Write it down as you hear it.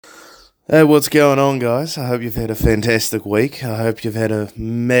Hey, what's going on, guys? I hope you've had a fantastic week. I hope you've had a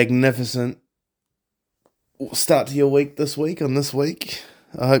magnificent start to your week this week.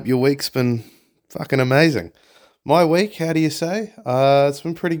 I hope your week's been fucking amazing. My week, how do you say? It's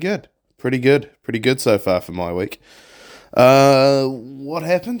been pretty good. Pretty good so far for my week. What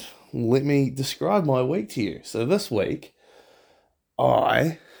happened? Let me describe my week to you. So this week,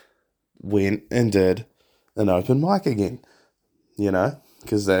 I went and did an open mic again.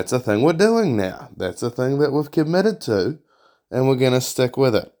 Because that's a thing we're doing now. That's a thing that we've committed to, and we're going to stick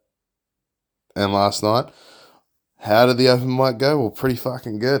with it. And last night, how did the open mic go? Well, pretty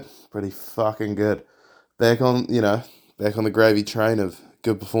fucking good. Back on, back on the gravy train of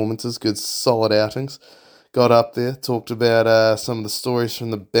good performances, good solid outings. Got up there, talked about some of the stories from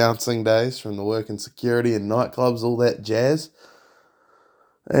the bouncing days, from the work in security and nightclubs, all that jazz.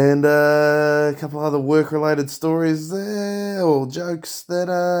 And a couple other work-related stories there, or jokes that,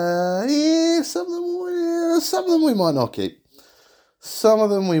 some of them we might not keep.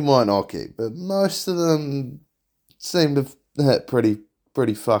 But most of them seem to hit pretty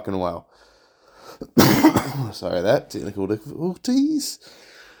fucking well. Sorry that, technical difficulties.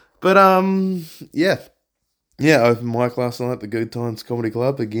 But, yeah. Yeah, open mic last night at the Good Times Comedy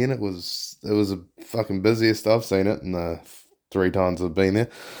Club. Again, it was the fucking busiest I've seen it in the 3 times I've been there.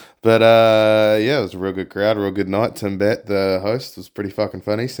 But yeah, it was a real good crowd, a real good night. Tim Batt, the host, was pretty fucking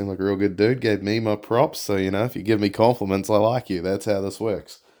funny. Seemed like a real good dude. Gave me my props. So, if you give me compliments, I like you. That's how this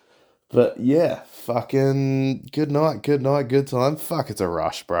works. But yeah, fucking good night, good time. Fuck, it's a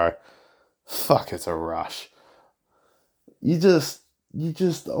rush, bro. Fuck, it's a rush. You just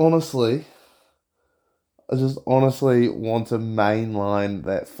honestly, I just honestly want to mainline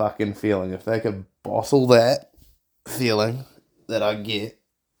that fucking feeling. If they could bottle that feeling that I get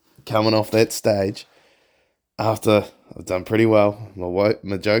coming off that stage after I've done pretty well.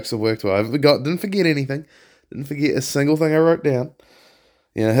 My jokes have worked well. Didn't forget anything. Didn't forget a single thing I wrote down.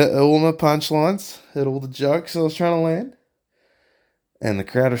 Hit all my punchlines, hit all the jokes I was trying to land. And the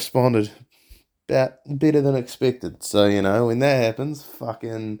crowd responded about better than expected. So, when that happens,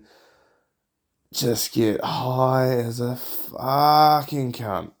 fucking just get high as a fucking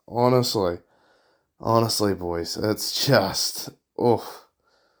cunt. Honestly, boys, it's just, oof.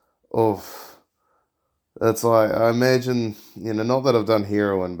 It's like, I imagine, not that I've done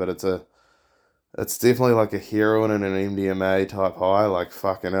heroin, but it's definitely like a heroin and an MDMA type high. Like,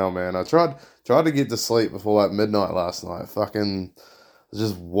 fucking hell, man. I tried to get to sleep before like midnight last night. Fucking, I was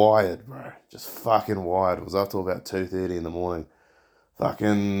just wired, bro. Just fucking wired. It was up till about 2:30 in the morning.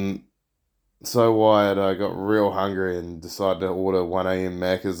 Fucking so wired, I got real hungry and decided to order 1 a.m.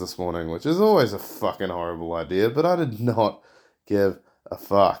 Macca's this morning, which is always a fucking horrible idea, but I did not give a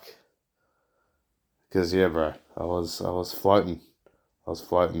fuck. Because, yeah, bro, I was floating.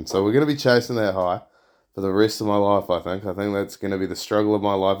 So we're going to be chasing that high for the rest of my life, I think. I think that's going to be the struggle of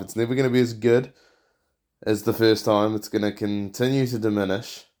my life. It's never going to be as good as the first time. It's going to continue to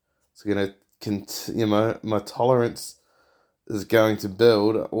diminish. It's going to, my tolerance is going to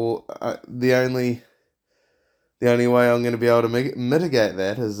build, or the only way I'm going to be able to mitigate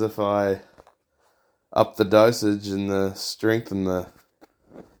that is if I up the dosage and the strength and the,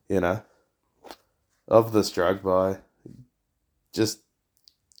 of this drug by just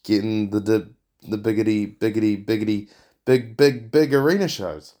getting the big arena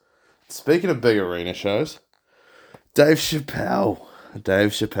shows. Speaking of big arena shows, Dave Chappelle,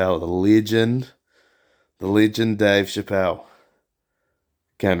 the legend Dave Chappelle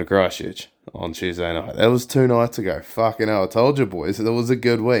came to Christchurch on Tuesday night. That was 2 nights ago. Fucking hell, I told you boys, it was a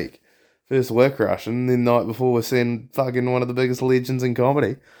good week. First we're crushing, then the night before we're seeing fucking one of the biggest legends in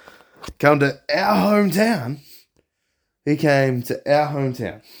comedy come to our hometown. He came to our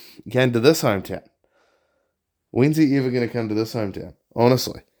hometown. He came to this hometown. When's he ever going to come to this hometown?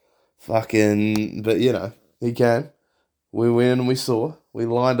 Honestly. Fucking, but he came. We went and we saw. We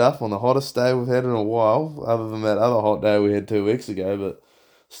lined up on the hottest day we've had in a while, other than that other hot day we had 2 weeks ago, but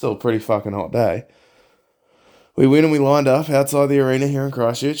still a pretty fucking hot day. We went and we lined up outside the arena here in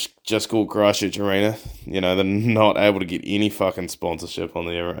Christchurch, just called Christchurch Arena. They're not able to get any fucking sponsorship on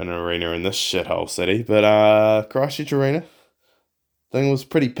an arena in this shithole city. But Christchurch Arena, thing was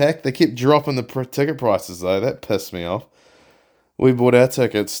pretty packed. They kept dropping the ticket prices though. That pissed me off. We bought our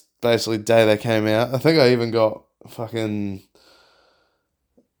tickets basically the day they came out. I think I even got fucking...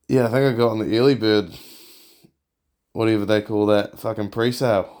 Yeah, I think I got on the early bird, whatever they call that, fucking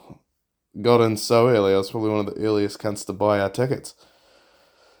pre-sale. Got in so early. I was probably one of the earliest cunts to buy our tickets.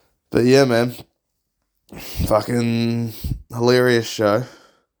 But yeah, man. Fucking hilarious show.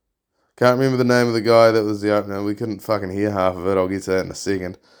 Can't remember the name of the guy that was the opener. We couldn't fucking hear half of it. I'll get to that in a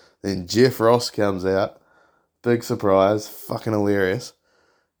second. Then Jeff Ross comes out. Big surprise. Fucking hilarious.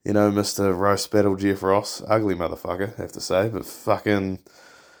 You know, Mr. Roast Battle Jeff Ross. Ugly motherfucker, I have to say. But fucking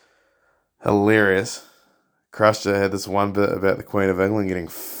hilarious. Crusher had this one bit about the Queen of England getting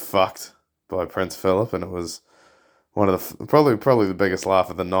fucked by Prince Philip, and it was one of the probably the biggest laugh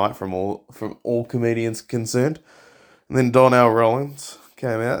of the night from all comedians concerned. And then Donnell Rollins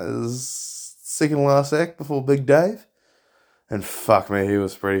came out as second last act before Big Dave, and fuck me, he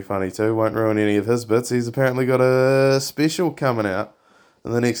was pretty funny too. Won't ruin any of his bits. He's apparently got a special coming out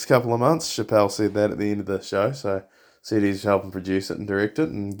in the next couple of months. Chappelle said that at the end of the show, so said he's helping produce it and direct it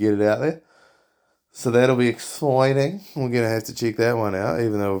and get it out there. So that'll be exciting. We're going to have to check that one out,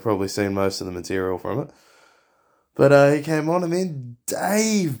 even though we've probably seen most of the material from it. But he came on, and then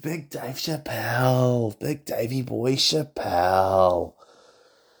Big Dave Chappelle, Big Davey boy Chappelle.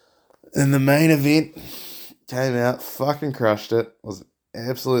 And the main event came out, fucking crushed it. Was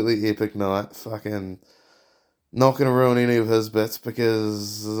absolutely epic night. Fucking not going to ruin any of his bits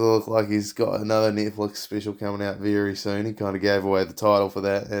because it looks like he's got another Netflix special coming out very soon. He kind of gave away the title for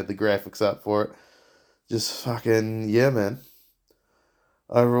that, had the graphics up for it. Just fucking, yeah, man.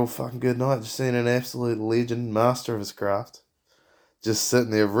 Overall fucking good night. Just seeing an absolute legend, master of his craft. Just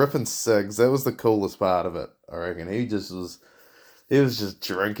sitting there ripping cigs. That was the coolest part of it, I reckon. He was just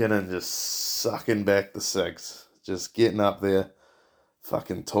drinking and just sucking back the cigs. Just getting up there,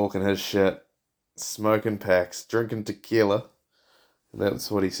 fucking talking his shit, smoking packs, drinking tequila.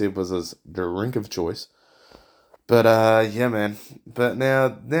 That's what he said was his drink of choice. But yeah, man. But now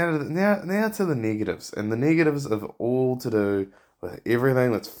to the negatives, and the negatives have all to do with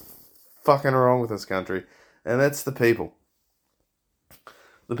everything that's fucking wrong with this country, and that's the people.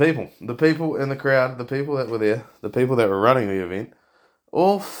 The people in the crowd, the people that were there, the people that were running the event,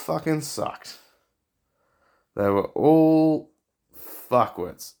 all fucking sucked. They were all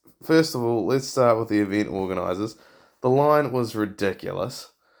fuckwits. First of all, let's start with the event organisers. The line was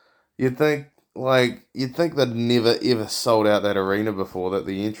ridiculous. You'd think they'd never ever sold out that arena before, that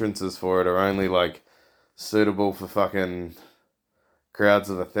the entrances for it are only like suitable for fucking crowds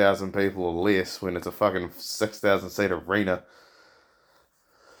of 1,000 people or less when it's a fucking 6,000 seat arena.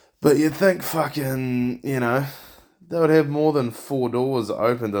 But you'd think fucking, they would have more than 4 doors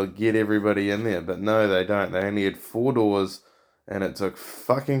open to get everybody in there, but no, they don't. They only had 4 doors, and it took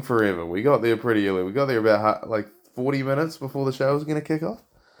fucking forever. We got there pretty early. We got there about 40 minutes before the show was going to kick off.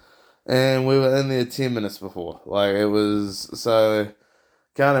 And we were in there 10 minutes before. It was, so,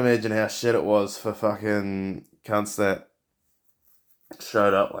 can't imagine how shit it was for fucking cunts that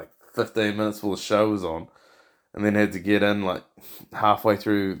showed up 15 minutes before the show was on, and then had to get in halfway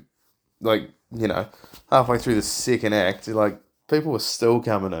through, halfway through the second act. People were still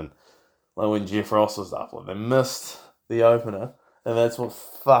coming in, when Jeff Ross was up. They missed the opener, and that's what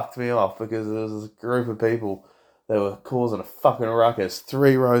fucked me off, because there was this group of people that were causing a fucking ruckus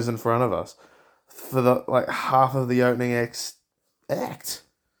 3 rows in front of us for the half of the opening act. It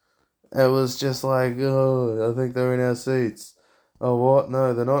was just I think they're in our seats. Oh, what?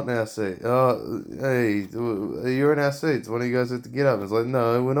 No, they're not in our seat. Oh, hey, you're in our seats. Why don't you guys have to get up? It's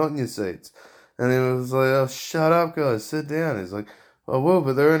no, we're not in your seats. And then it was oh, shut up, guys, sit down. It's oh, well,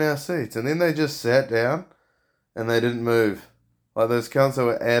 but they're in our seats. And then they just sat down, and they didn't move. Those cunts that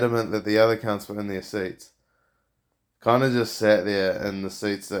were adamant that the other cunts were in their seats. Kind of just sat there in the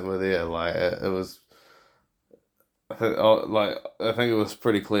seats that were there. It was, I think it was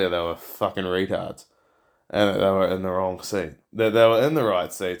pretty clear they were fucking retards, and that they were in the wrong seat. That they were in the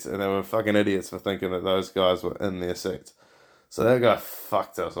right seats, and they were fucking idiots for thinking that those guys were in their seats. So that guy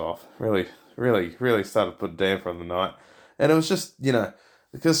fucked us off. Really, really, really started to put a damper on the night. And it was just,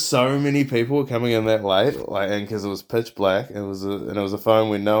 because so many people were coming in that late, and because it was pitch black, it was a phone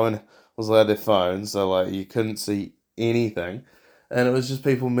where no one was allowed their phones, so you couldn't see anything, and it was just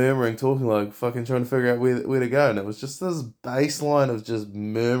people murmuring, talking, fucking trying to figure out where to go, and it was just this baseline of just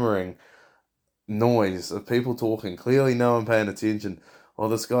murmuring noise of people talking, clearly no one paying attention, while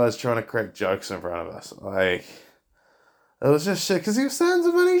this guy's trying to crack jokes in front of us. It was just shit, because he was saying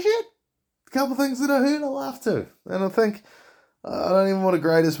some funny shit. A couple things that I heard, I laughed to, and I think I don't even want to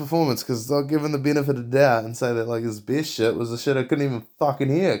grade his performance, because I'll give him the benefit of the doubt and say that his best shit was the shit I couldn't even fucking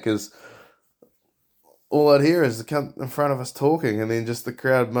hear, because all I'd hear is the cunt in front of us talking, and then just the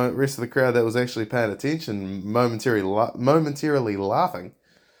rest of the crowd that was actually paying attention momentarily laughing.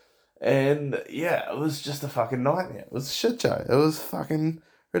 And yeah, it was just a fucking nightmare. It was a shit show. It was fucking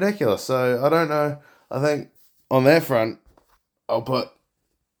ridiculous. So I don't know. I think on that front, I'll put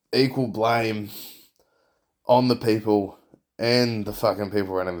equal blame on the people and the fucking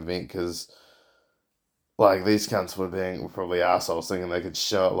people running the event, because like, these cunts were probably arseholes thinking they could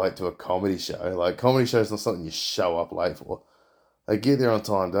show up late to a comedy show. Like, comedy show's not something you show up late for. Like, get there on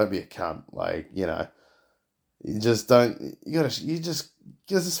time, don't be a cunt. Like, you just don't,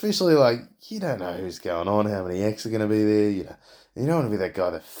 because especially, like, you don't know who's going on, how many acts are going to be there, you don't want to be that guy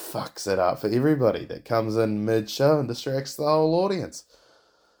that fucks it up for everybody, that comes in mid-show and distracts the whole audience.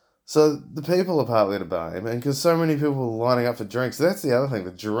 So the people are partly to blame, and because so many people were lining up for drinks, that's the other thing,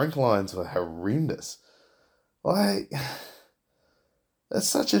 the drink lines were horrendous. Like, it's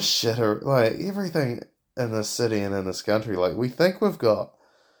such a shitter, like, everything in this city and in this country, like, we think we've got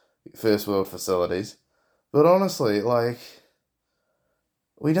first world facilities, but honestly, like,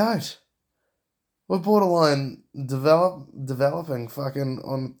 we don't. We're borderline developing fucking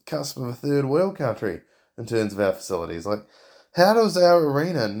on cusp of a third world country in terms of our facilities. Like, how does our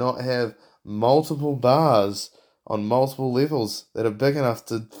arena not have multiple bars on multiple levels that are big enough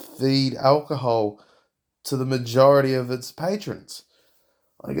to feed alcohol to the majority of its patrons?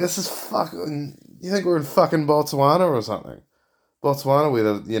 Like, this is fucking... You think we're in fucking Botswana or something? Botswana,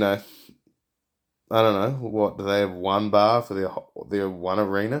 where I don't know, what, do they have one bar for their one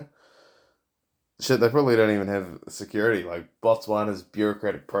arena? Shit, they probably don't even have security. Like, Botswana's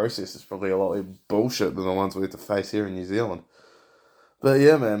bureaucratic process is probably a lot more bullshit than the ones we have to face here in New Zealand. But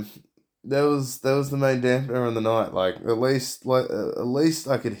yeah, man, that was the main dampener in the night. Like, at least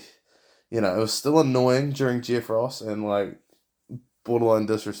I could, it was still annoying during Jeff Ross and, like, borderline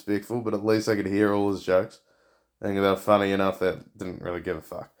disrespectful, but at least I could hear all his jokes. I think they were funny enough that didn't really give a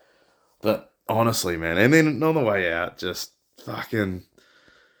fuck. But honestly, man, and then on the way out, just fucking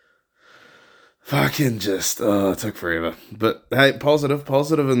just, it took forever. But hey,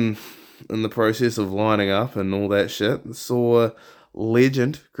 positive in the process of lining up and all that shit. Saw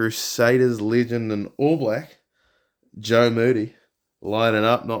Crusaders legend in all black, Joe Moody, lining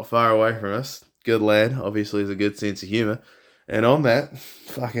up not far away from us. Good lad, obviously has a good sense of humour. And on that,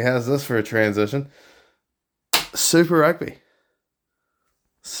 fucking how's this for a transition? Super Rugby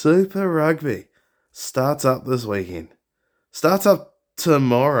starts up this weekend. Starts up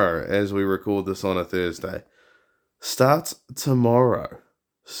tomorrow as we record this on a Thursday. Starts tomorrow.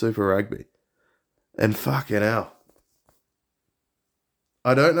 Super Rugby. And fucking hell,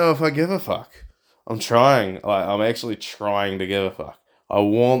 I don't know if I give a fuck. I'm actually trying to give a fuck. I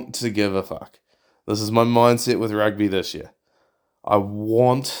want to give a fuck. This is my mindset with rugby this year. I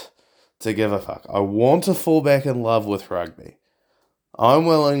want to give a fuck. I want to fall back in love with rugby. I'm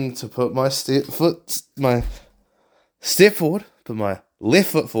willing to put my step forward, put my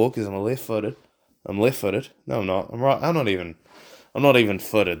left foot forward, because I'm left-footed. No, I'm not. I'm right. I'm not even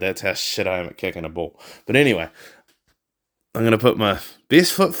footed. That's how shit I am at kicking a ball. But anyway, I'm going to put my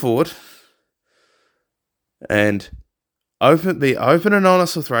best foot forward and be open and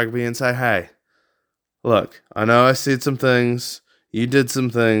honest with rugby and say, hey, look, I know I said some things. You did some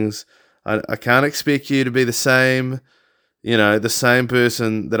things. I can't expect you to be the same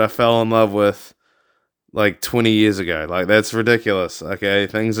person that I fell in love with like 20 years ago. Like, that's ridiculous, okay?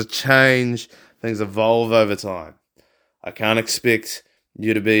 Things have changed. Things evolve over time. I can't expect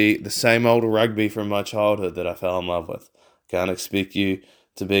you to be the same old rugby from my childhood that I fell in love with. Can't expect you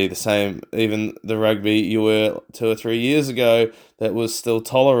to be the same, even the rugby you were 2 or 3 years ago that was still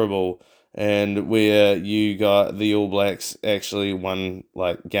tolerable, and where you got the All Blacks actually won,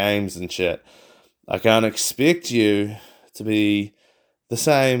 like, games and shit. I can't expect you to be the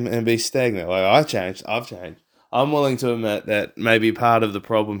same and be stagnant. Like, I've changed. I'm willing to admit that maybe part of the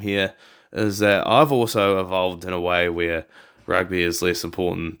problem here is that I've also evolved in a way where rugby is less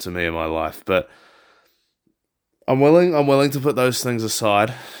important to me in my life. But I'm willing to put those things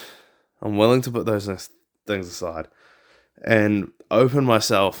aside. And open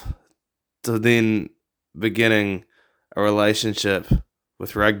myself to then beginning a relationship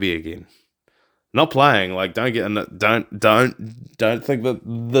with rugby again. Not playing, like, don't think that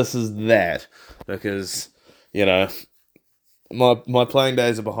this is that, because, my playing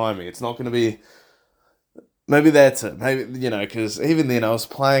days are behind me. It's not going to be, maybe that's it. Maybe, because even then I was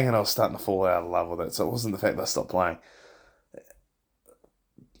playing and I was starting to fall out of love with it, so it wasn't the fact that I stopped playing.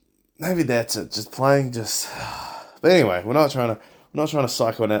 Maybe that's it, just playing, but anyway, we're not trying to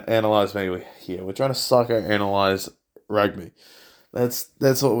psychoanalyze maybe here. We're trying to psychoanalyze rugby. That's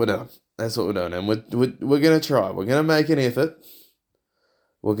what we're doing. And we're gonna try. We're gonna make an effort.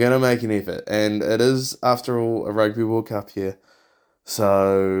 And it is, after all, a Rugby World Cup year.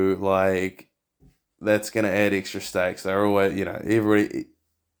 So, like, that's gonna add extra stakes. They're always, everybody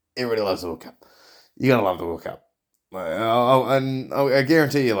loves the World Cup. You're gonna love the World Cup. Like, I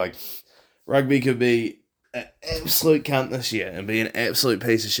guarantee you, like, rugby could be an absolute cunt this year and be an absolute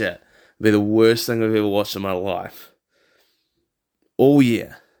piece of shit. It'd be the worst thing I've ever watched in my life. All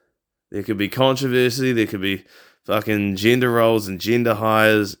year. There could be controversy, there could be fucking gender roles and gender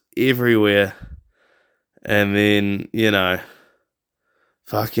hires everywhere. And then,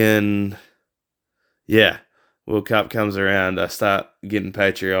 fucking, yeah, World Cup comes around, I start getting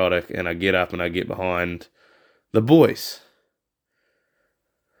patriotic and I get up and I get behind the boys.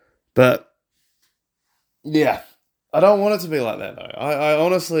 But, yeah, I don't want it to be like that though. I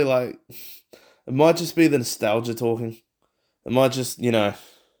honestly, it might just be the nostalgia talking. It might just,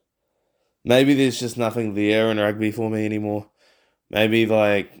 maybe there's just nothing there in rugby for me anymore. Maybe,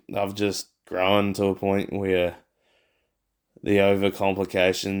 I've just grown to a point where the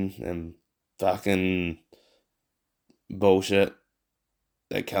overcomplication and fucking bullshit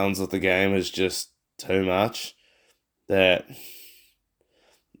that comes with the game is just too much. That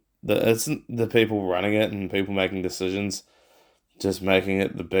it's the people running it and people making decisions just making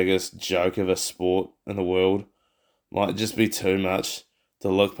it the biggest joke of a sport in the world might just be too much to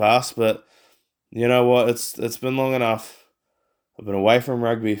look past. But you know what? It's been long enough. I've been away from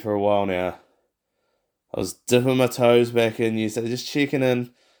rugby for a while now. I was dipping my toes back in, just checking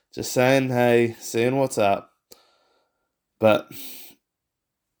in, just saying hey, seeing what's up. But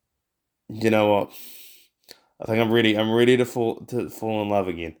you know what? I think I'm ready. I'm ready to fall in love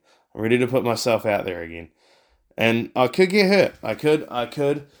again. I'm ready to put myself out there again. And I could get hurt. I could.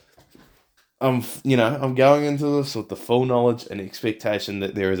 I'm going into this with the full knowledge and expectation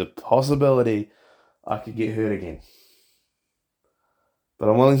that there is a possibility I could get hurt again. But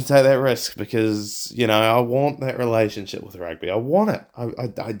I'm willing to take that risk because, I want that relationship with rugby. I want it.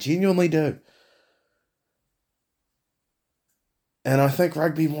 I genuinely do. And I think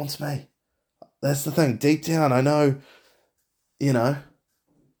rugby wants me. That's the thing. Deep down, I know,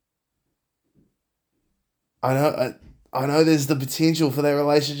 I know there's the potential for that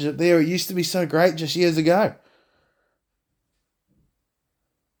relationship there. It used to be so great just years ago.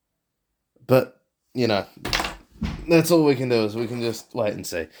 But, that's all we can do is we can just wait and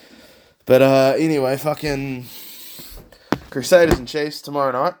see. But anyway, fucking Crusaders and Chiefs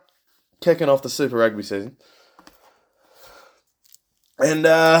tomorrow night. Kicking off the Super Rugby season. And,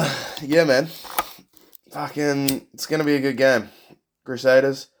 yeah, man. Fucking, it's going to be a good game.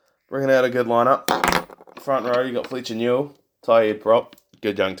 Crusaders, bringing out a good lineup. Front row, you got Fletcher Newell, tie head prop.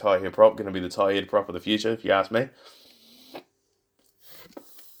 Good young tie head prop. Going to be the tie head prop of the future, if you ask me.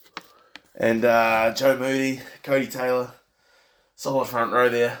 And Joe Moody, Cody Taylor. Solid front row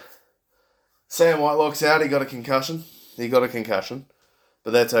there. Sam Whitelock's out. He got a concussion.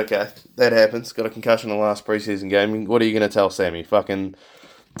 But that's okay. That happens. Got a concussion in the last preseason game. What are you going to tell Sammy? Fucking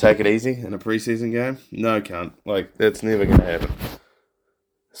take it easy in a preseason game? No, can't. That's never going to happen.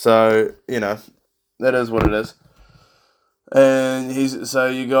 So, that is what it is. And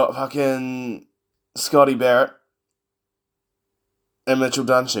you got fucking Scotty Barrett and Mitchell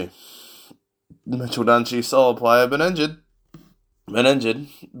Dunshee. Mitchell Dunshee, solid player, been injured,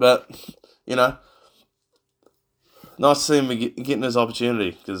 but, nice to see him getting his opportunity,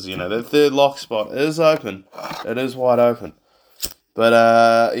 because, that third lock spot is open. It is wide open.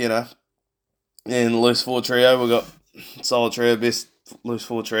 But, in loose forward trio, we've got solid trio, best loose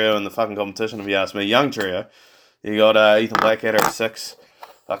forward trio in the fucking competition, if you ask me. Young trio. You got Ethan Blackadder at 6.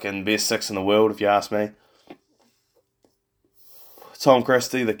 Fucking best 6 in the world, if you ask me. Tom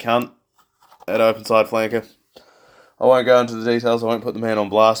Christie, the cunt, at open side flanker. I won't go into the details. I won't put the man on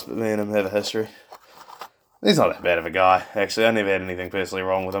blast, but me and him have a history. He's not that bad of a guy. Actually, I never had anything personally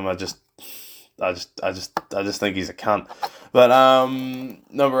wrong with him. I just think he's a cunt. But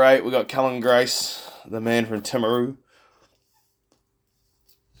number 8, we got Cullen Grace, the man from Timaru,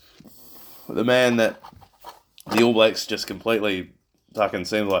 the man that the All Blacks just completely fucking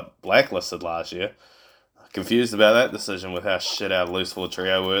seemed like blacklisted last year. Confused about that decision with how shit our loose forward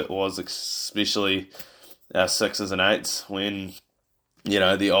trio it was, especially our 6s and 8s, when,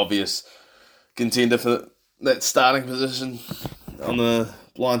 the obvious contender for that starting position on the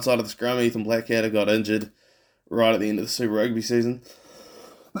blind side of the scrum, Ethan Blackadder, got injured right at the end of the Super Rugby season,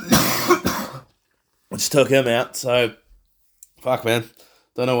 which took him out. So, fuck, man.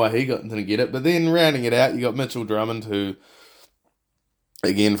 Don't know why he didn't get it. But then rounding it out, you got Mitchell Drummond, who,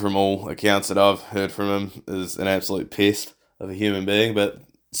 again, from all accounts that I've heard from him, is an absolute pest of a human being, but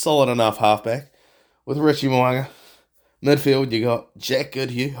solid enough halfback. With Richie Mo'unga. Midfield, you got Jack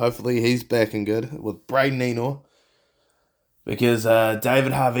Goodhue. Hopefully he's back and good. With Braden Enor. Because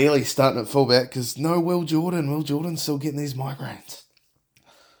David Harvey's starting at fullback. Because no Will Jordan. Will Jordan's still getting these migraines.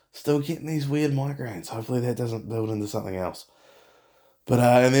 Still getting these weird migraines. Hopefully that doesn't build into something else. But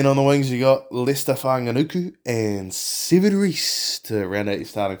and then on the wings you got Lester Whanganuku and Severis to round out your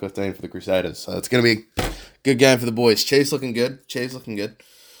starting 15 for the Crusaders. So it's going to be a good game for the boys. Chiefs looking good. Chiefs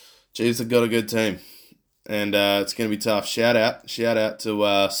have got a good team. And it's going to be tough. Shout out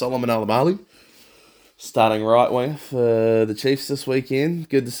to Solomon Alamali, starting right wing for the Chiefs this weekend.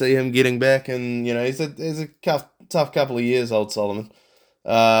 Good to see him getting back. And, he's a tough couple of years, old Solomon.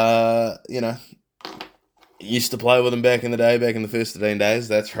 Used to play with him back in the day, back in the first 15 days.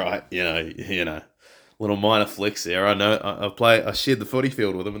 That's right. Little minor flex there. I know. I shared the footy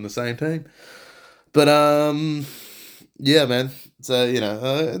field with him in the same team. But yeah, man. So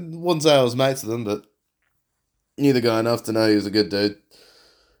wouldn't say I was mates with him, but knew the guy enough to know he was a good dude.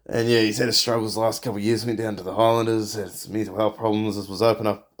 And yeah, he's had his struggles the last couple of years. Went down to the Highlanders, had some mental health problems. This was opened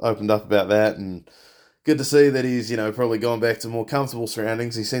up about that, and good to see that he's probably gone back to more comfortable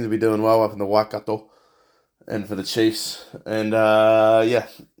surroundings. He seemed to be doing well up in the Waikato. And for the Chiefs. And,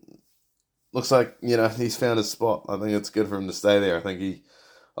 looks like, he's found his spot. I think it's good for him to stay there. I think he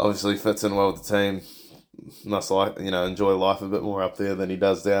obviously fits in well with the team. Must enjoy life a bit more up there than he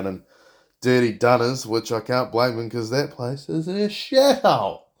does down in Dirty Dunners, which I can't blame him because that place is a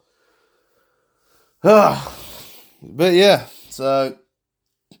shithole. But yeah, so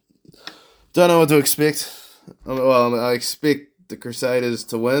don't know what to expect. I expect the Crusaders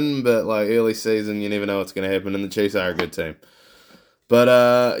to win, but early season, you never know what's going to happen, and the Chiefs are a good team. But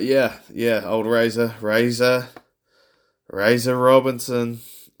old Razor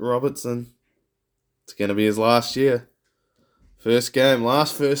Robertson. It's going to be his last year. First game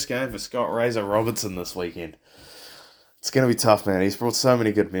for Scott Razor Robertson this weekend. It's going to be tough, man. He's brought so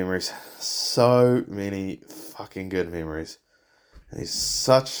many good memories. So many fucking good memories. And he's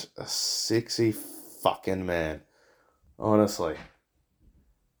such a sexy fucking man. Honestly.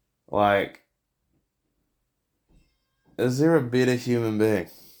 Is there a better human being?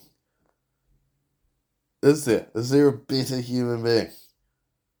 Is there? Is there a better human being?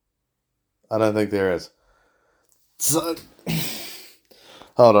 I don't think there is. So,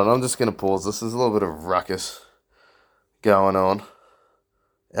 hold on, I'm just going to pause this. There's a little bit of ruckus going on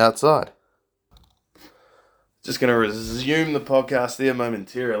outside. Just going to resume the podcast there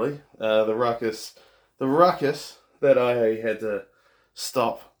momentarily. The ruckus that I had to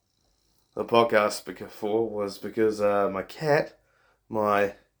stop the podcast before was because my cat,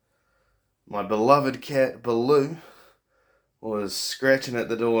 my beloved cat Baloo, was scratching at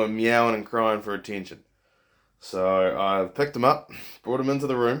the door, meowing and crying for attention. So I picked him up, brought him into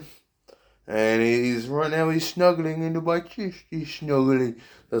the room, and he's snuggling into my chest. He's snuggling.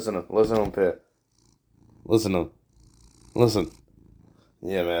 Listen on, Pat. Listen.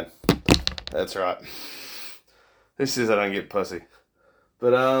 Yeah, man. That's right. Who says I don't get pussy?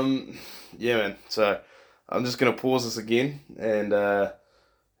 But, yeah, man. So, I'm just going to pause this again and,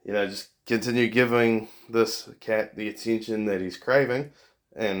 just continue giving this cat the attention that he's craving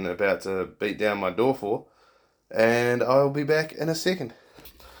and about to beat down my door for. And I'll be back in a second.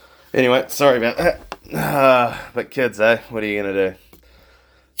 Anyway, sorry about that. But kids, what are you going to do?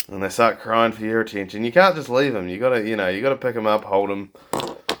 When they start crying for your attention, you can't just leave them. You gotta pick them up, hold them,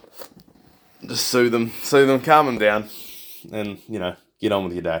 just soothe them, calm them down, and get on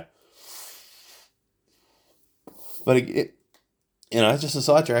with your day. But just a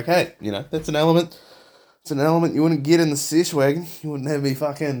sidetrack. Hey, that's an element. It's an element you wouldn't get in the sesh wagon. You wouldn't have me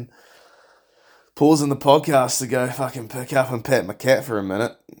fucking pausing the podcast to go fucking pick up and pat my cat for a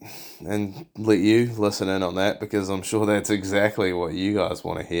minute and let you listen in on that, because I'm sure that's exactly what you guys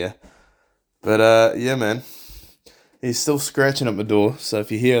want to hear. But yeah, man, he's still scratching at my door, so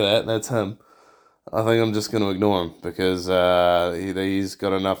if you hear that, that's him. I think I'm just going to ignore him because he's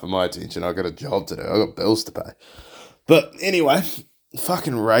got enough of my attention. I've got a job to do. I've got bills to pay. But anyway,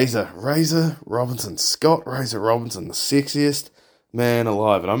 fucking Razor Robinson, Scott Razor Robinson, the sexiest man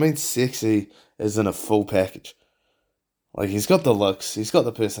alive. And I mean sexy as in a full package. He's got the looks, he's got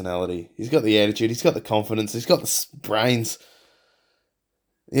the personality, he's got the attitude, he's got the confidence, he's got the brains.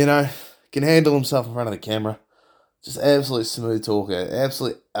 Can handle himself in front of the camera. Just absolute smooth talker,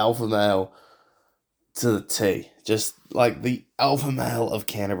 absolute alpha male to the T. Just like the alpha male of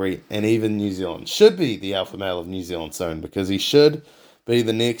Canterbury and even New Zealand. Should be the alpha male of New Zealand soon, because he should be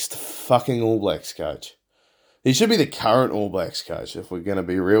the next fucking All Blacks coach. He should be the current All Blacks coach, if we're going to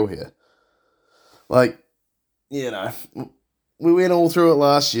be real here. We went all through it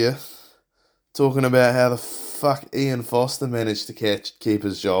last year, talking about how the fuck Ian Foster managed to keep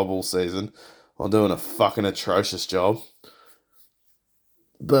his job all season while doing a fucking atrocious job.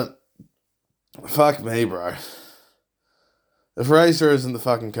 But fuck me, bro. If Razor isn't the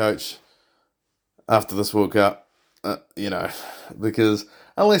fucking coach after this World Cup, because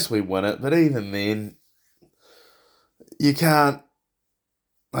unless we win it, but even then, you can't,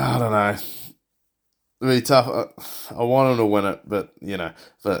 I don't know, it'd be tough. I want him to win it,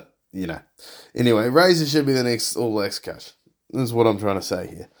 Anyway, Razor should be the next All Blacks coach. This is what I'm trying to say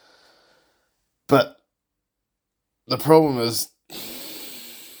here. But the problem is,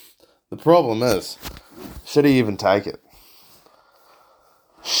 should he even take it?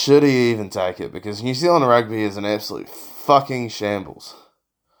 Should he even take it? Because New Zealand rugby is an absolute fucking shambles.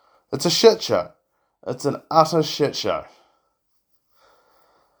 It's a shit show. It's an utter shit show.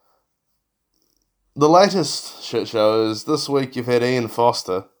 The latest shit show is this week you've had Ian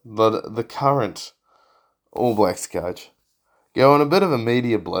Foster, the current All Blacks coach, go on a bit of a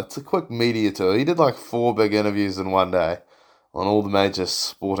media blitz, a quick media tour. He did like 4 big interviews in one day on all the major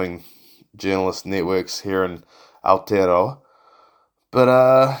sporting journalist networks here in Aotearoa.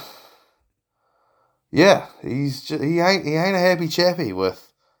 But yeah, he ain't a happy chappy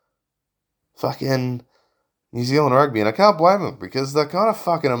with fucking New Zealand rugby, and I can't blame him because they're kind of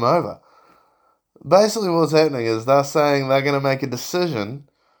fucking him over. Basically, what's happening is they're saying they're going to make a decision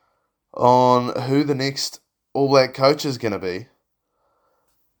on who the next All Black coach is going to be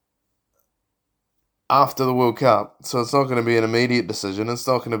after the World Cup. So it's not going to be an immediate decision. It's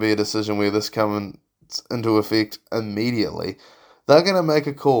not going to be a decision where this comes into effect immediately. They're going to make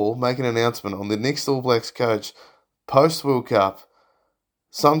a call, make an announcement on the next All Blacks coach post-World Cup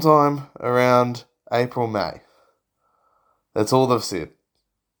sometime around April, May. That's all they've said.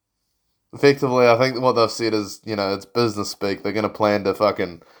 Effectively, I think what they've said is, it's business speak. They're going to plan to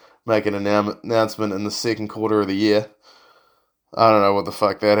fucking make an announcement in the second quarter of the year. I don't know what the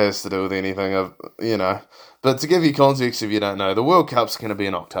fuck that has to do with anything, But to give you context, if you don't know, the World Cup's going to be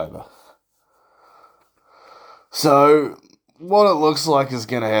in October. So, what it looks like is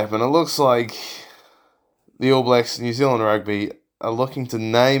going to happen, it looks like the All Blacks, New Zealand Rugby, are looking to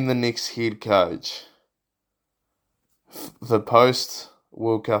name the next head coach for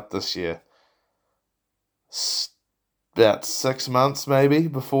post-World Cup this year. About 6 months, maybe,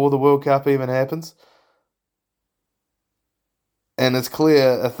 before the World Cup even happens. And it's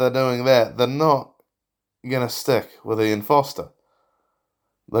clear if they're doing that, they're not going to stick with Ian Foster.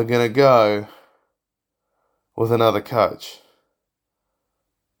 They're going to go with another coach.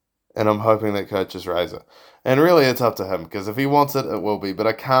 And I'm hoping that coach is Razor. And really, it's up to him, because if he wants it, it will be. But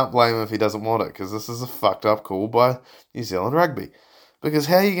I can't blame him if he doesn't want it, because this is a fucked up call by New Zealand Rugby. Because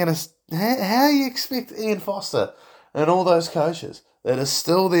how you expect Ian Foster and all those coaches that are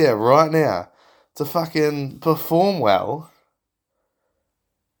still there right now to fucking perform well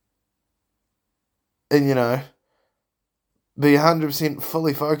and, be 100%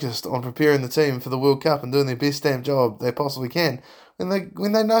 fully focused on preparing the team for the World Cup and doing their best damn job they possibly can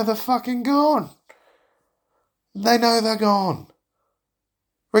when they know they're fucking gone. They know they're gone.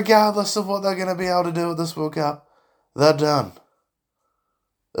 Regardless of what they're going to be able to do at this World Cup, they're done.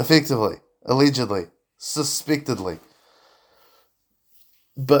 Effectively, allegedly, suspectedly.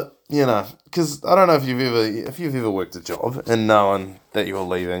 But, because I don't know if you've ever worked a job and known that you're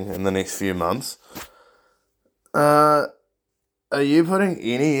leaving in the next few months. Are you putting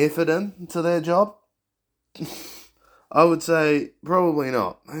any effort into that job? I would say probably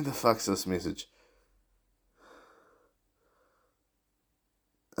not. Who the fuck's this message?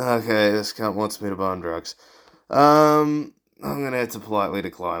 Okay, this cunt wants me to buy him drugs. I'm going to have to politely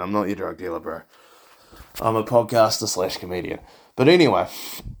decline. I'm not your drug dealer, bro. I'm a podcaster / comedian. But anyway,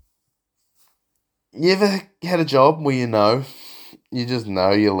 you ever had a job where you just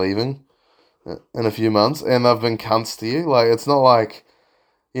know you're leaving in a few months and they've been cunts to you? Like, it's not like,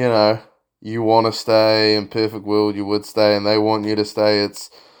 you want to stay, in perfect world you would stay and they want you to stay.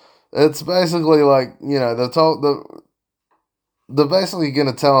 It's basically like, they're basically going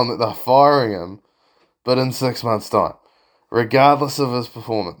to tell him that they're firing him, but in 6 months' time, regardless of his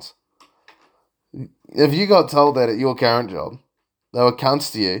performance. If you got told that at your current job, they were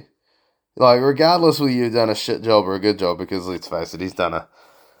cunts to you, like, regardless whether you've done a shit job or a good job, because let's face it, he's done a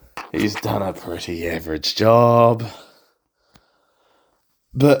pretty average job.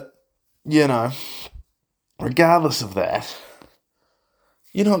 But, regardless of that,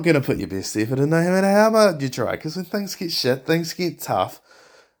 you're not going to put your best effort in no matter how much you try, because when things get shit, things get tough,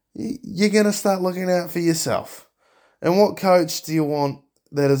 you're going to start looking out for yourself. And what coach do you want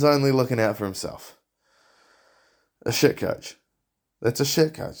that is only looking out for himself? A shit coach. That's a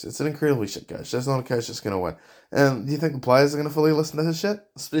shit coach. It's an incredibly shit coach. That's not a coach that's going to win. And do you think the players are going to fully listen to his shit?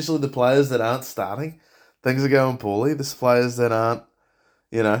 Especially the players that aren't starting. Things are going poorly. The players that aren't,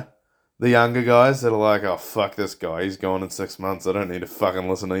 the younger guys that are like, oh, fuck this guy. He's gone in 6 months. I don't need to fucking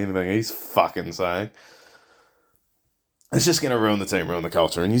listen to anything he's fucking saying. it's just going to ruin the team, ruin the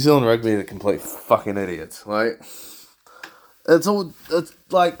culture. And New Zealand rugby are complete fucking idiots. Like, it's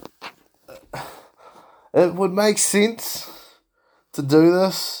like, it would make sense to do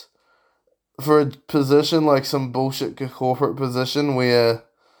this for a position like some bullshit corporate position where,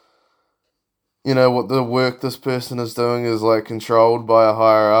 you know, what the work this person is doing is like controlled by a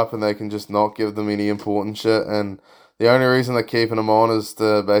higher up and they can just not give them any important shit. And the only reason they're keeping them on is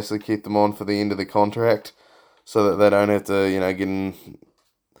to basically keep them on for the end of the contract so that they don't have to, you know,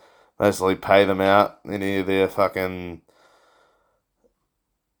 basically pay them out any of their fucking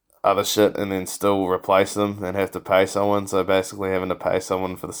other shit and then still replace them and have to pay someone. So basically having to pay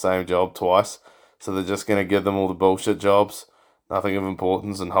someone for the same job twice. So they're just going to give them all the bullshit jobs, nothing of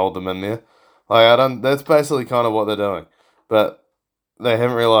importance, and hold them in there. Like, that's basically kind of what they're doing. But they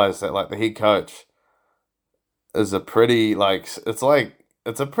haven't realised that, like, the head coach is a pretty, it's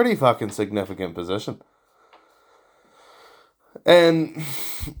a pretty fucking significant position. And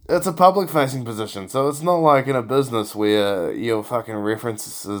it's a public-facing position, so it's not like in a business where your fucking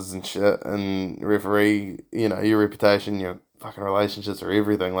references and shit and referee, you know, your reputation, your fucking relationships are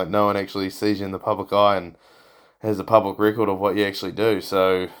everything. Like, no one actually sees you in the public eye and has a public record of what you actually do.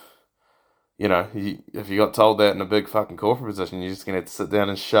 So, you know, if you got told that in a big fucking corporate position, you're just going to have to sit down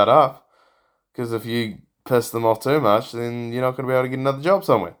and shut up. Because if you piss them off too much, then you're not going to be able to get another job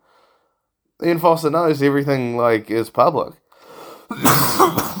somewhere. Ian Foster knows everything, like, is public.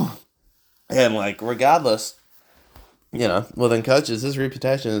 And, like, regardless, you know, within coaches, his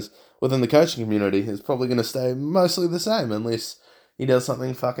reputation is, within the coaching community, is probably going to stay mostly the same unless he does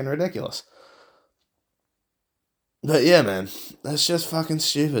something fucking ridiculous. But yeah, man, that's just fucking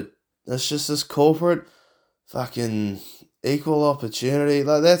stupid. That's just this corporate fucking equal opportunity.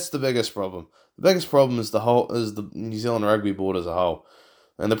 Like, that's the biggest problem. The biggest problem is the New Zealand Rugby Board as a whole.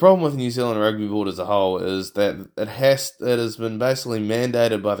 And the problem with New Zealand Rugby Board as a whole is that it has been basically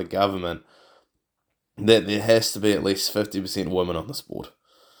mandated by the government that there has to be at least 50% women on this board.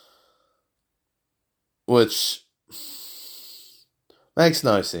 Which makes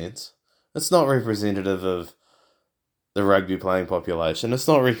no sense. It's not representative of the rugby playing population. It's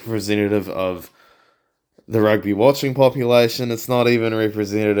not representative of the rugby watching population. It's not even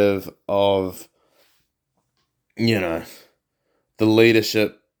representative of, you know, the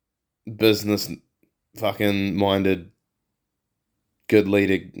leadership, business, fucking minded, good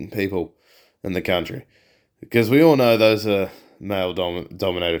leading people in the country. Because we all know those are male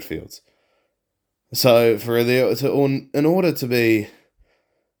dominated fields. So in order to be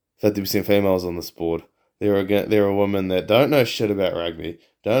 50% females on this board, there are women that don't know shit about rugby,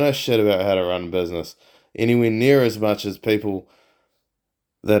 don't know shit about how to run a business, anywhere near as much as people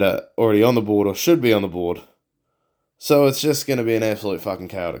that are already on the board or should be on the board. So it's just going to be an absolute fucking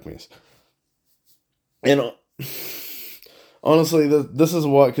chaotic mess. And honestly, this is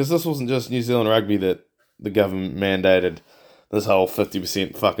why, because this wasn't just New Zealand rugby that the government mandated this whole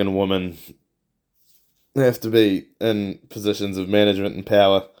 50% fucking women have to be in positions of management and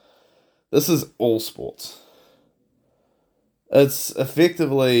power. This is all sports. It's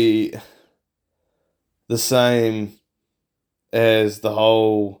effectively the same as the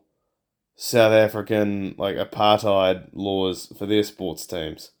whole South African, like, apartheid laws for their sports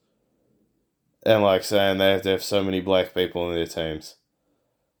teams. And, like, saying they have to have so many black people in their teams.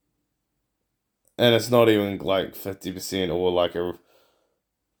 And it's not even, like, 50% or, like, a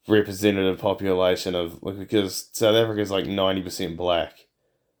representative population of, like, because South Africa is, like, 90% black.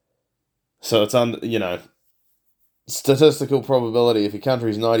 So it's, you know, statistical probability, if your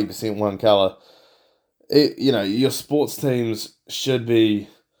country's 90% one colour, you know, your sports teams should be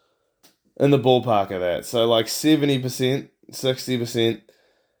in the ballpark of that. So, like, 70%, 60%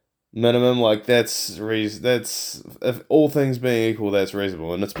 minimum, like, that's, if all things being equal, that's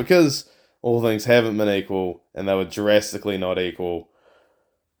reasonable. And it's because all things haven't been equal, and they were drastically not equal,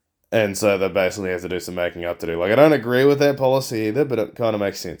 and so they basically have to do some making up to do. Like, I don't agree with that policy either, but it kind of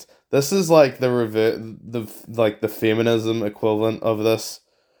makes sense. This is, like, the feminism equivalent of this,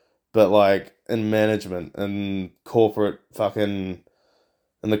 but, like, in management, in corporate fucking,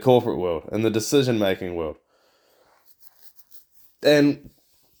 in the corporate world, in the decision-making world. And,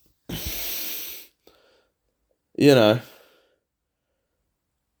 you know,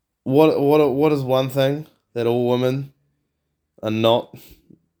 what is one thing that all women are not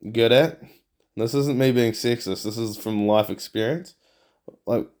good at? This isn't me being sexist, this is from life experience.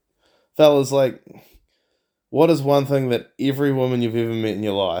 Like, fellas, like, what is one thing that every woman you've ever met in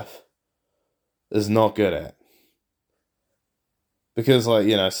your life is not good at? Because, like,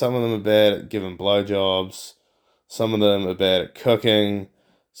 you know, some of them are bad at giving blowjobs, some of them are bad at cooking,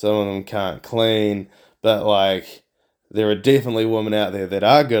 some of them can't clean, but, like, There are definitely women out there that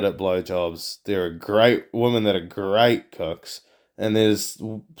are good at blowjobs. There are great women that are great cooks. And there's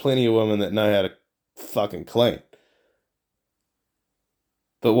plenty of women that know how to fucking clean.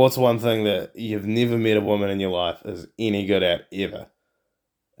 But what's one thing that you've never met a woman in your life is any good at ever?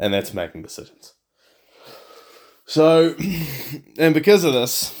 And that's making decisions. So, and because of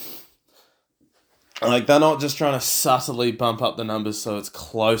this, like, they're not just trying to subtly bump up the numbers so it's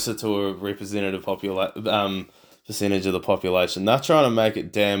closer to a representative percentage of the population. They're trying to make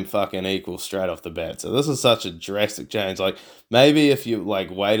it damn fucking equal straight off the bat. So this is such a drastic change. Like, maybe if you, like,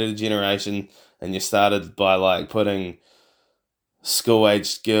 waited a generation and you started by, like, putting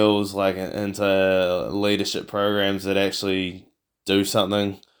school-aged girls, like, into leadership programs that actually do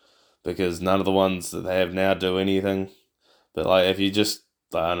something, because none of the ones that they have now do anything. But, like, if you just,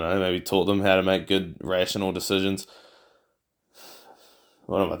 I don't know, maybe taught them how to make good, rational decisions.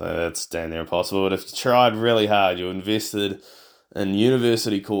 What am I thinking? That's damn near impossible. But if you tried really hard, you invested in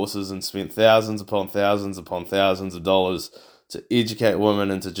university courses and spent thousands upon thousands upon thousands of dollars to educate women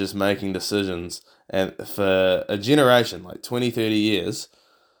into just making decisions, and for a generation, like 20, 30 years,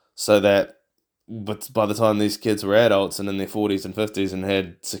 so that but by the time these kids were adults and in their 40s and 50s and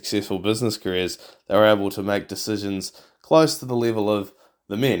had successful business careers, they were able to make decisions close to the level of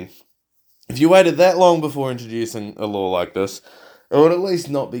the men. If you waited that long before introducing a law like this, it would at least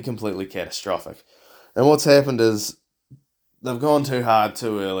not be completely catastrophic. And what's happened is they've gone too hard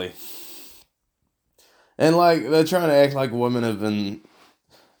too early. And, like, they're trying to act like women have been,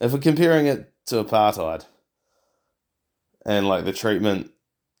 if we're comparing it to apartheid and, like, the treatment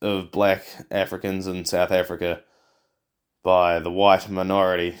of black Africans in South Africa by the white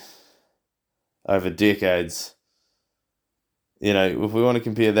minority over decades, you know, if we want to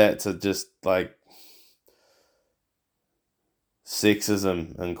compare that to just, like,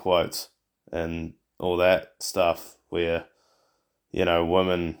 sexism, in quotes, and all that stuff where, you know,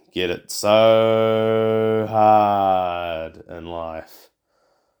 women get it so hard in life.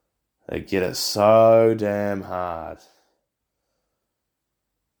 They get it so damn hard.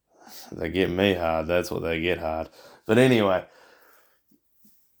 They get me hard, that's what they get hard. But anyway,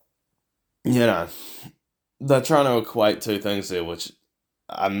 you know, they're trying to equate two things there which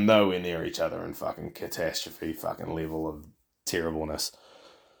are nowhere near each other in fucking catastrophe, fucking level of terribleness.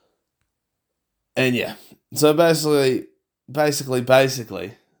 And yeah, so basically, what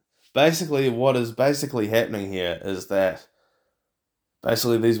is basically happening here is that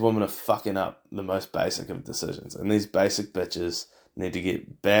basically these women are fucking up the most basic of decisions, and these basic bitches need to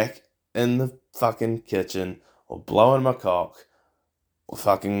get back in the fucking kitchen or blowing my cock or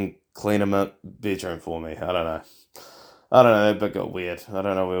fucking cleaning my bedroom for me. I don't know, that bit got weird. I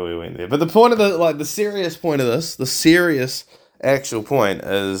don't know where we went there. But the point of the serious point of this, the serious actual point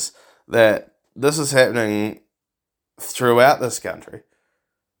is that this is happening throughout this country.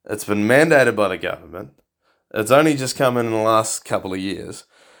 It's been mandated by the government. It's only just come in the last couple of years.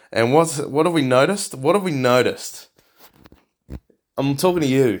 And what have we noticed? What have we noticed? I'm talking to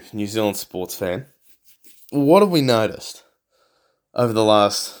you, New Zealand sports fan. What have we noticed over the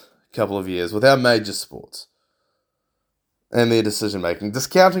last couple of years with our major sports and their decision making?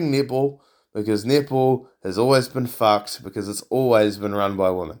 Discounting netball, because netball has always been fucked, because it's always been run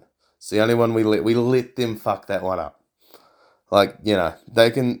by women. It's the only one we let them fuck that one up. Like, you know, they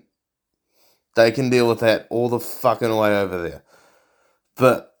can deal with that all the fucking way over there.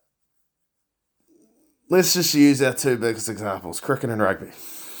 But let's just use our two biggest examples, cricket and rugby.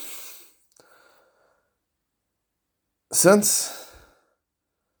 Since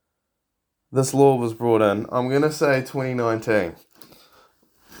this law was brought in, I'm going to say 2019.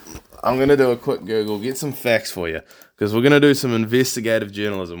 I'm going to do a quick Google, get some facts for you, because we're going to do some investigative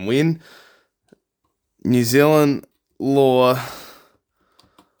journalism. When New Zealand law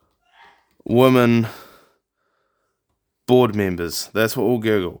women board members, that's what we'll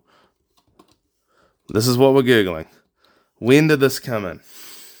Google. This is what we're Googling. When did this come in?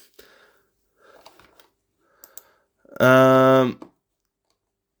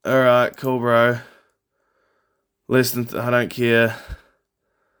 Alright, cool, bro. Less than, I don't care.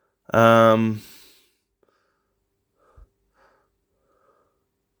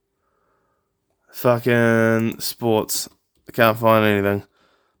 Fucking sports. I can't find anything.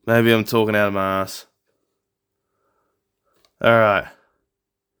 Maybe I'm talking out of my ass.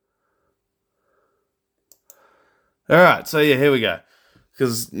 Alright, so yeah, here we go.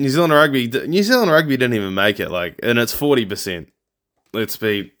 Because New Zealand Rugby didn't even make it, like, and it's 40%. It's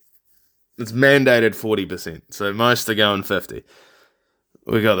mandated 40%. So most are going 50.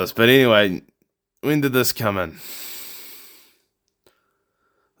 We got this. But anyway, when did this come in?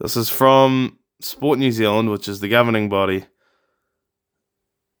 This is from Sport New Zealand, which is the governing body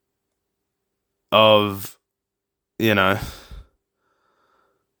of,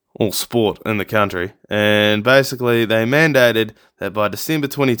 all sport in the country. And basically, they mandated that by December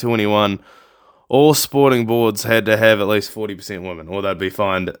 2021, all sporting boards had to have at least 40% women, or they'd be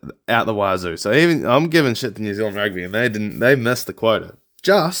fined out the wazoo. So even I'm giving shit to New Zealand Rugby, and they missed the quota.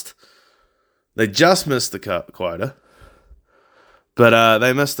 They just missed the quota, but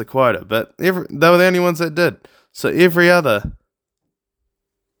they missed the quota. But they were the only ones that did. So every other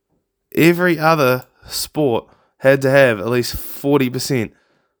sport had to have at least 40%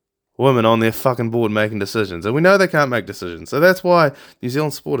 women on their fucking board making decisions. And we know they can't make decisions. So that's why New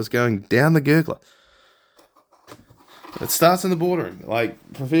Zealand sport is going down the gurgler. It starts in the boardroom.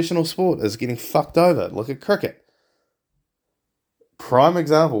 Like, professional sport is getting fucked over. Look at cricket. Prime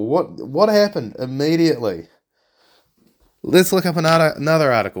example. What happened immediately? Let's look up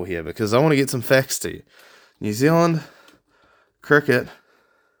another article here, because I want to get some facts to you. New Zealand cricket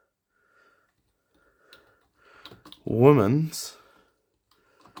women's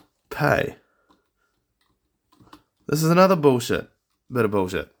pay. This is another bit of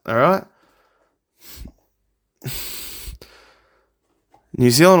bullshit, alright?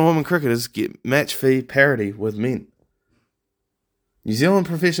 New Zealand women cricketers get match fee parity with men. New Zealand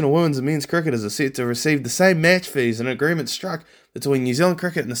professional women's and men's cricketers are set to receive the same match fees in an agreement struck between New Zealand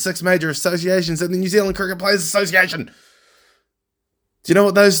Cricket and the 6 major associations and the New Zealand Cricket Players Association. Do you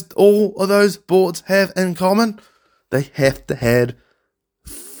know what all of those boards have in common? They have to have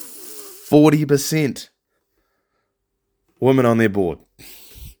 40% women on their board.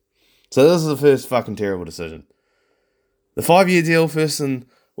 So this is the first fucking terrible decision. The 5-year deal, first in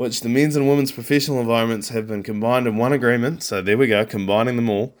which the men's and women's professional environments have been combined in one agreement, so there we go, combining them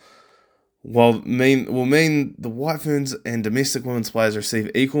all, will mean the White Ferns and domestic women's players receive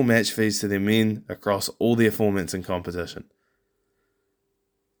equal match fees to their men across all their formats in competition.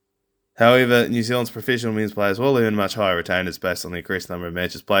 However, New Zealand's professional men's players will earn much higher retainers based on the increased number of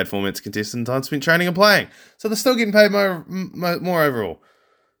matches played, formats contested, and time spent training and playing. So they're still getting paid more overall.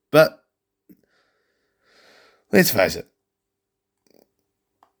 But let's face it.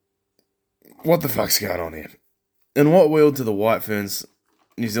 What the fuck's going on here? In what world do the White Ferns,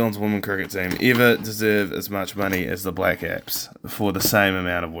 New Zealand's women cricket team, ever deserve as much money as the Black Caps for the same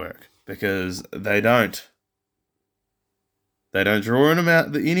amount of work? Because they don't. They don't draw in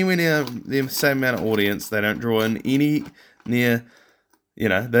anywhere near the same amount of audience. They don't draw in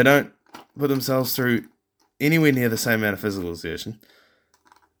they don't put themselves through anywhere near the same amount of physical exertion.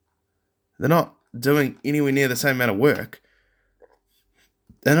 They're not doing anywhere near the same amount of work.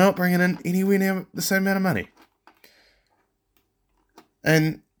 They're not bringing in anywhere near the same amount of money.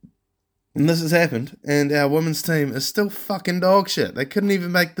 And this has happened, and our women's team is still fucking dog shit. They couldn't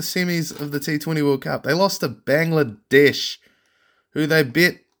even make the semis of the T20 World Cup. They lost to Bangladesh, who they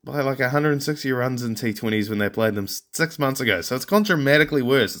bet by like 160 runs in T20s when they played them 6 months ago. So it's gone dramatically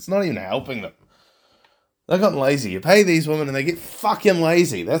worse. It's not even helping them. They've gotten lazy. You pay these women and they get fucking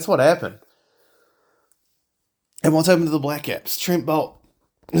lazy. That's what happened. And what's happened to the Black Caps? Trent Bolt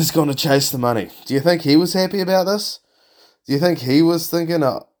has gone to chase the money. Do you think he was happy about this? Do you think he was thinking,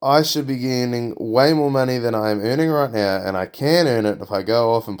 I should be gaining way more money than I am earning right now, and I can earn it if I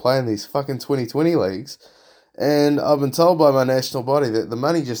go off and play in these fucking 2020 leagues? And I've been told by my national body that the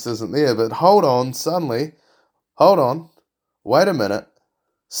money just isn't there. But hold on, wait a minute.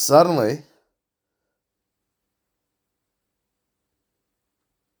 Suddenly,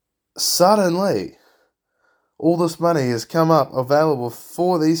 all this money has come up available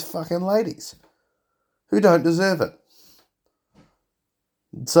for these fucking ladies who don't deserve it.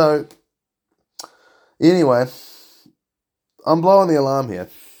 So, anyway, I'm blowing the alarm here.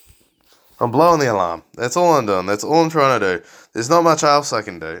 That's all I'm doing. That's all I'm trying to do. There's not much else I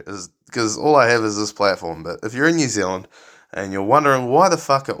can do, because all I have is this platform. But if you're in New Zealand and you're wondering why the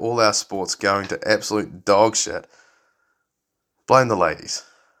fuck are all our sports going to absolute dog shit, blame the ladies.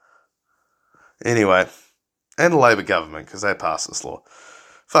 Anyway, and the Labour government, because they passed this law.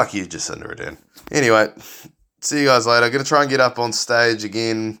 Fuck you, Jacinda Ardern. Anyway, see you guys later. I'm going to try and get up on stage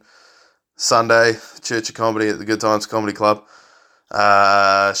again Sunday, Church of Comedy at the Good Times Comedy Club.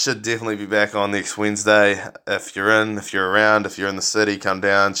 Should definitely be back on next Wednesday. If you're around, if you're in the city, come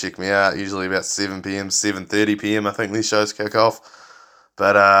down, check me out. Usually about 7 p.m, 7:30 p.m, I think these shows kick off.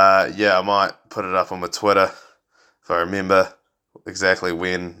 But yeah, I might put it up on my Twitter if I remember exactly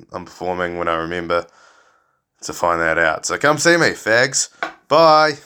when I'm performing, when I remember to find that out. So come see me, fags. Bye.